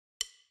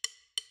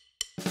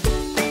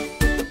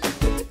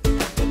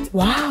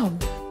Wow!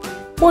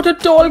 What a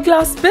tall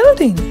glass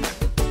building!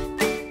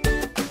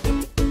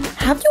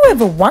 Have you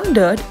ever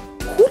wondered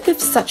who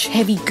lifts such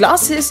heavy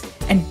glasses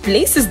and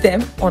places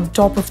them on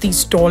top of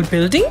these tall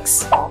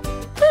buildings?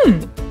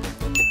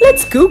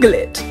 Let's Google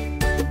it.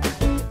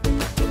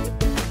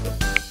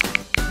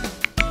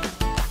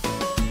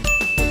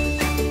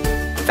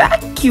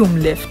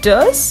 Vacuum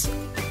lifters?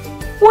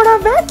 What are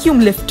vacuum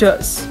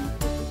lifters?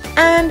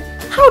 And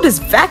how does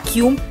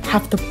vacuum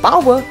have the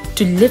power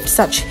to lift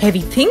such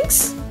heavy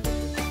things?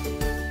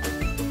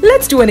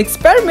 Let's do an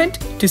experiment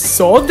to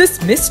solve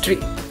this mystery.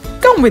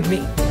 Come with me.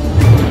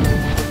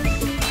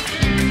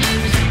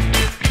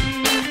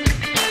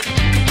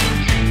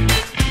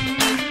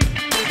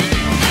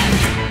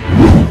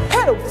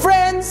 Hello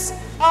friends,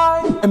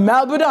 I am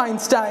Albert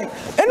Einstein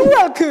and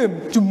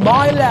welcome to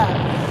my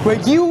lab where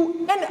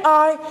you and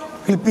I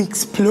will be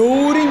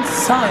exploring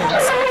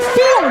science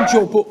beyond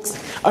your books,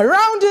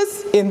 around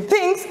us, in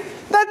things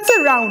that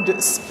surround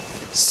us.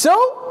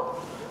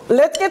 So,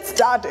 let's get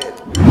started.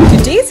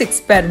 Today's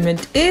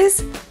experiment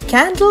is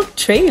candle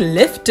tray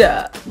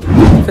lifter.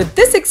 For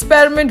this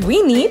experiment,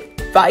 we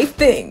need 5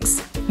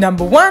 things.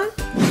 Number 1,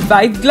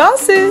 5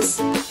 glasses.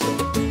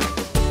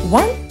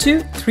 1,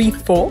 2, 3,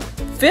 4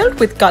 filled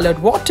with colored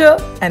water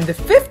and the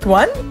 5th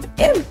one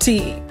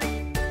empty.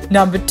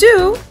 Number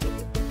 2,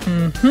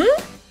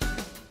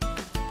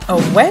 a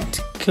wet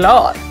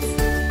cloth.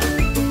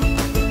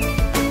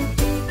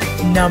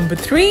 Number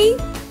 3,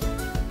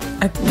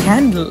 a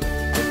candle.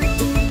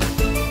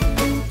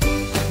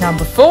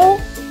 Number 4,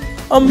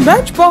 a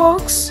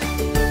matchbox.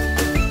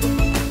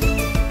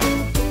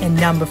 And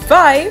number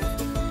 5,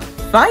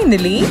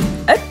 finally,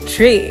 a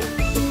tray.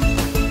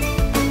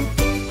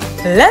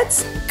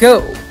 Let's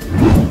go.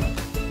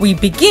 We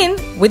begin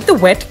with the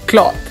wet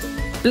cloth.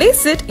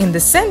 Place it in the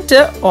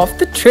center of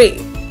the tray.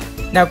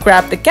 Now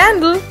grab the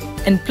candle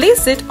and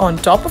place it on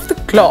top of the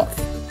cloth.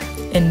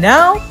 And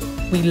now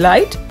we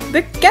light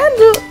the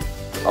candle.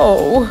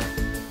 Oh.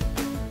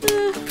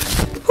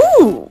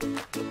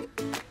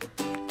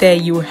 There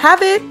you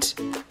have it.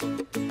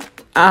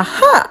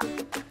 Aha!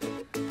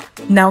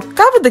 Now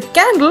cover the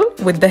candle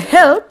with the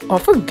help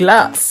of a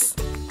glass.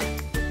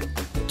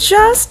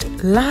 Just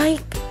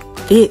like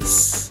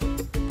this.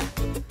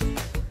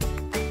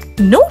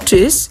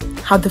 Notice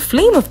how the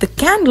flame of the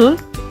candle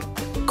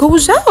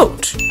goes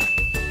out.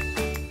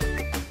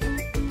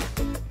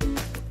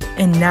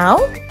 And now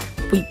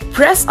we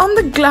press on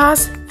the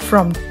glass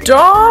from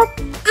top.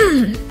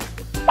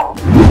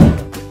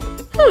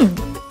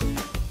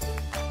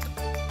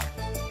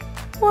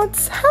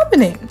 What's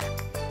happening?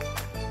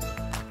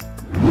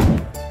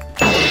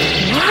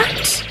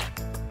 What?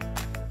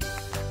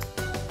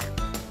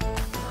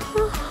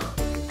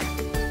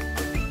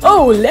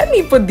 Oh, let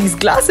me put these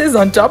glasses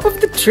on top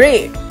of the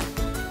tray.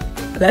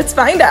 Let's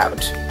find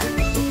out.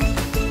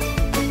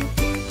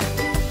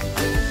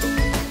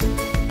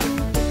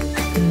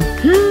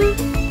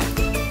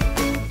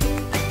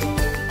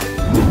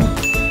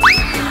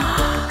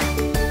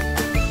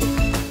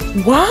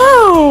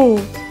 Wow!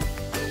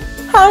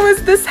 How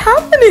is this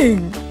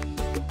happening?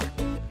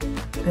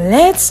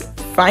 Let's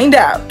find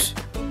out.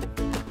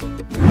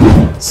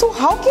 So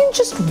how can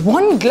just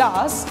one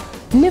glass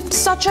lift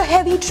such a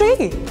heavy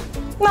tray?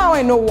 Now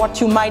I know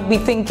what you might be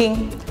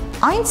thinking.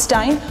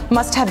 Einstein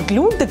must have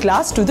glued the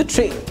glass to the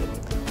tray.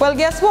 Well,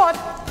 guess what?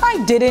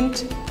 I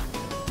didn't.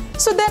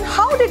 So then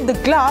how did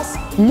the glass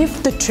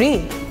lift the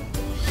tray?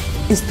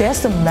 Is there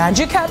some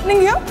magic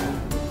happening here?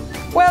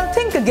 Well,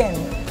 think again,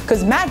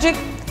 because magic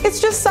is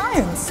just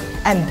science.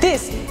 And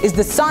this is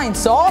the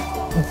science of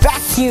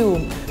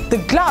vacuum.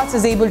 The glass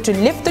is able to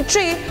lift the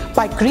tray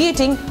by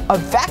creating a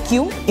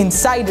vacuum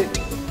inside it.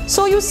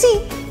 So you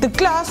see, the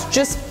glass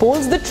just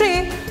pulls the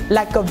tray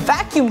like a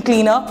vacuum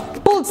cleaner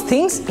pulls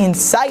things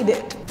inside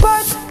it.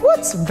 But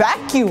what's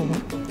vacuum?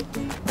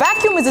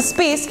 Vacuum is a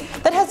space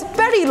that has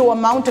very low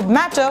amount of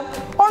matter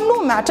or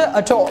no matter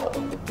at all.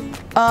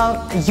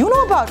 You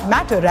know about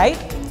matter, right?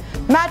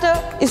 Matter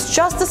is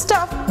just the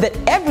stuff that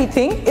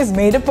everything is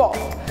made up of.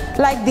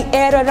 Like the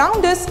air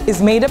around us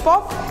is made up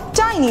of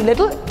tiny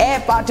little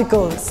air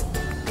particles.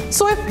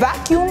 So if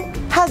vacuum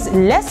has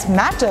less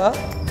matter,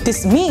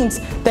 this means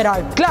that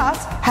our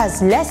glass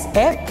has less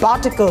air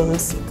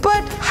particles.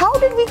 But how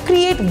did we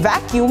create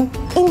vacuum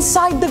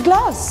inside the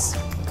glass?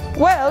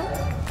 Well,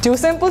 2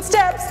 simple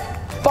steps.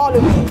 Follow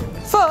me.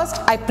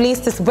 First, I place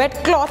this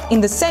wet cloth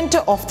in the center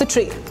of the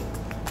tray.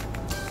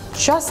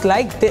 Just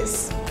like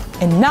this.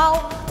 And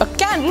now a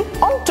candle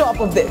on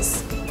top of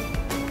this.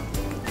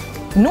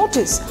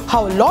 Notice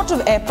how a lot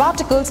of air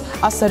particles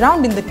are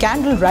surrounding the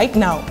candle right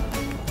now.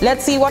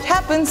 Let's see what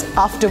happens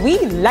after we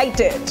light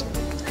it.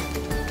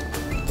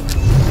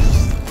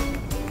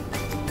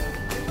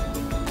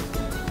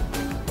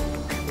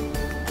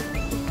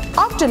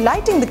 After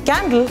lighting the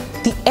candle,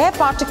 the air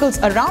particles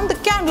around the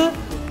candle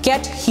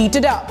get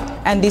heated up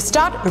and they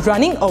start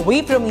running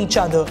away from each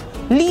other,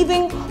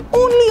 leaving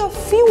only a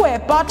few air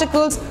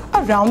particles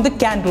around the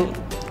candle.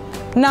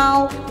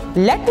 Now,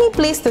 let me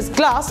place this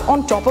glass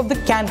on top of the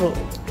candle.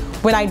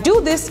 When I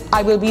do this,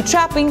 I will be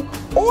trapping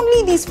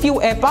only these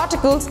few air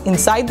particles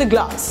inside the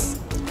glass.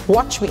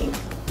 Watch me.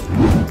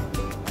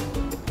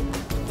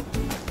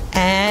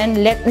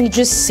 And let me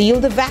just seal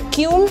the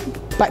vacuum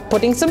by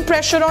putting some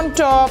pressure on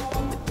top.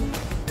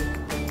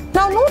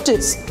 Now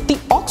notice, the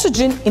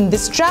oxygen in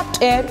this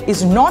trapped air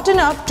is not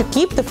enough to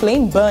keep the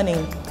flame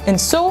burning, and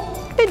so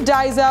it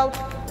dies out,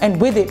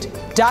 and with it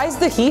dies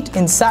the heat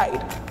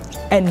inside.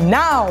 And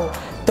now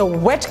the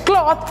wet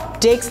cloth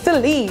takes the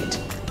lead.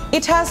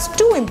 It has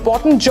two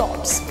important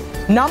jobs.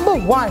 Number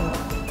one,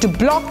 to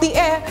block the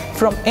air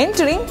from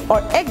entering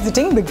or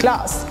exiting the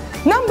glass.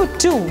 Number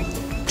two,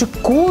 to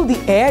cool the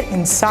air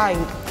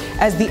inside.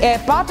 As the air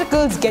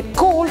particles get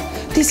cold,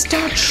 they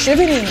start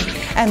shivering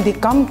and they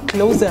come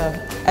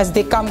closer. As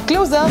they come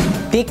closer,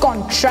 they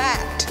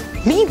contract,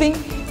 leaving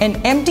an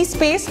empty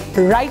space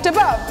right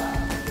above.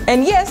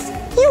 And yes,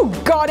 you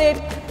got it!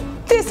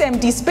 This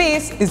empty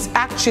space is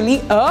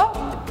actually a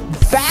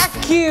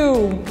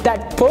vacuum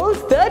that pulls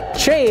the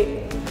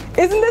tray.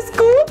 Isn't this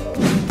cool?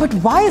 But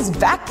why is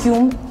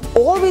vacuum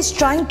always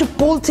trying to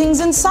pull things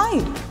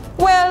inside?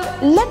 Well,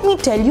 let me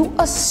tell you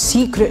a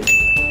secret.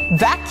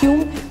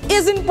 Vacuum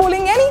isn't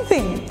pulling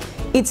anything.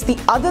 It's the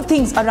other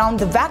things around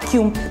the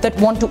vacuum that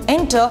want to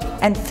enter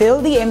and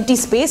fill the empty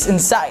space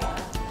inside.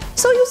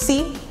 So you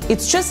see,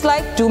 it's just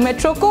like two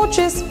metro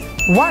coaches.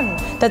 One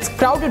that's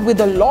crowded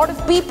with a lot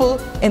of people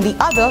and the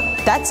other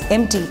that's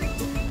empty.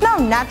 Now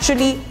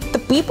naturally, the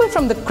people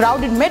from the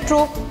crowded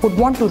metro would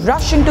want to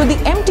rush into the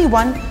empty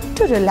one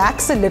to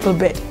relax a little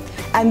bit.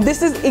 And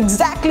this is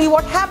exactly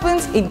what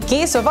happens in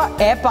case of our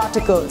air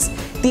particles.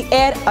 The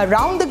air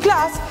around the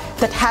glass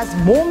that has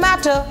more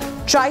matter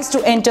tries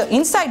to enter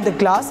inside the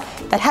glass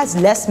that has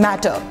less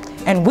matter.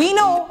 And we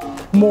know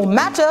more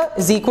matter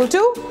is equal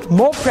to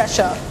more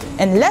pressure,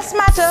 and less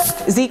matter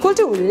is equal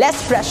to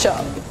less pressure.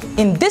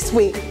 In this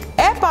way,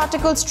 air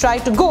particles try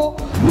to go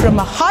from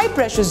a high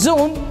pressure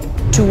zone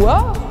to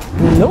a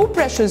low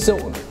pressure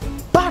zone.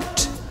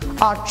 But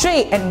our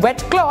tray and wet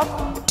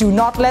cloth do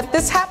not let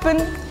this happen.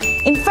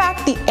 In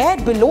fact, the air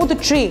below the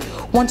tray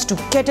wants to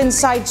get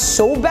inside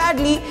so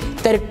badly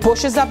that it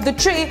pushes up the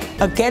tray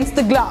against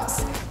the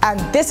glass. And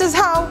this is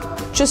how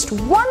just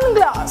one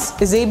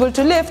glass is able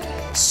to lift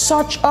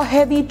such a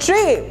heavy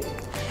tray.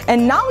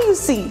 And now you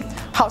see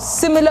how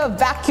similar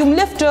vacuum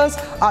lifters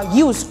are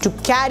used to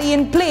carry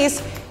in place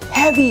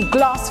heavy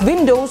glass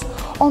windows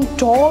on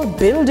tall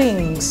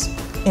buildings.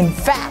 In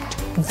fact,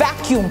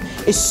 vacuum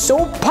is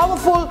so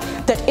powerful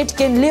that it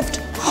can lift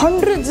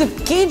hundreds of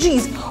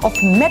kgs of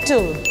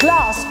metal,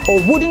 glass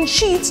or wooden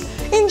sheets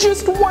in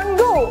just one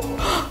go.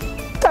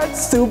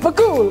 That's super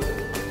cool.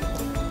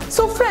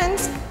 So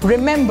friends,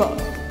 remember,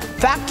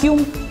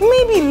 vacuum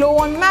may be low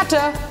on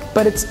matter,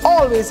 but it's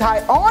always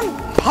high on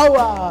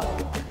power.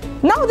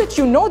 Now that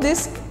you know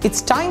this,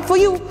 it's time for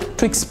you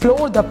to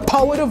explore the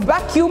power of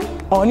vacuum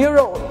on your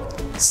own.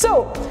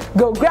 So,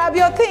 go grab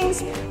your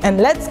things and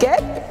let's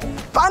get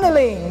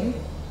funneling.